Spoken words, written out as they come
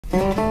I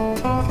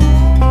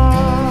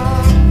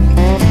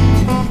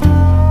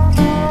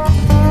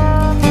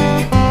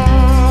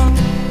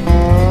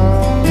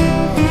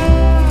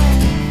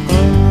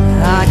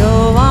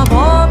go out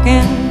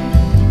walking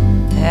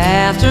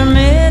after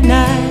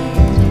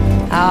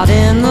midnight, out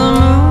in the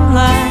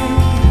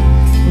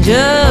moonlight,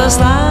 just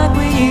like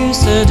we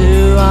used to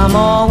do. I'm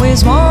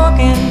always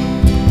walking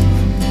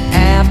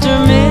after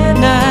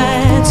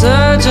midnight,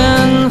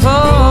 searching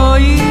for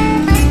you.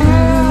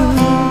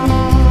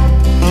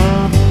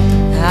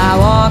 I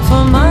walk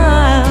for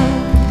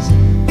miles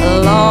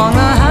along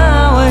the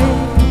highway,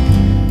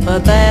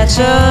 but that's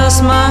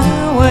just my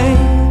way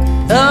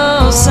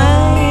of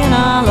saying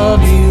I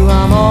love you.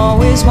 I'm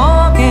always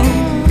walking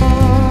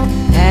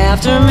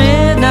after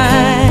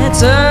midnight,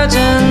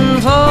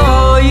 searching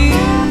for you.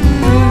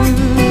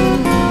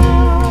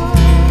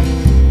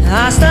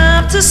 I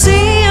stopped to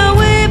see a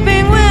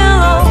weeping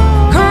willow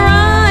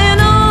crying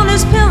on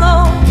his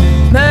pillow.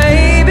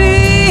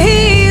 Maybe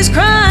he's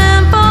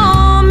crying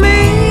for me.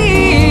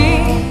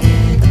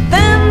 But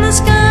then the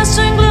skies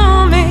turned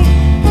gloomy,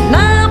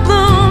 night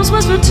blooms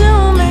whisper to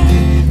me,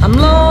 I'm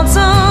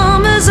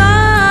lonesome as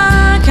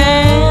I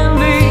can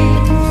be.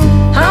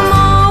 I'm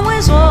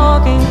always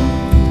walking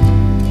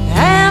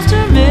after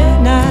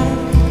midnight,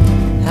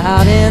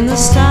 out in the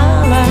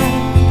starlight,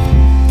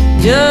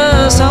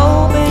 just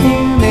hoping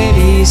you may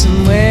be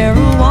somewhere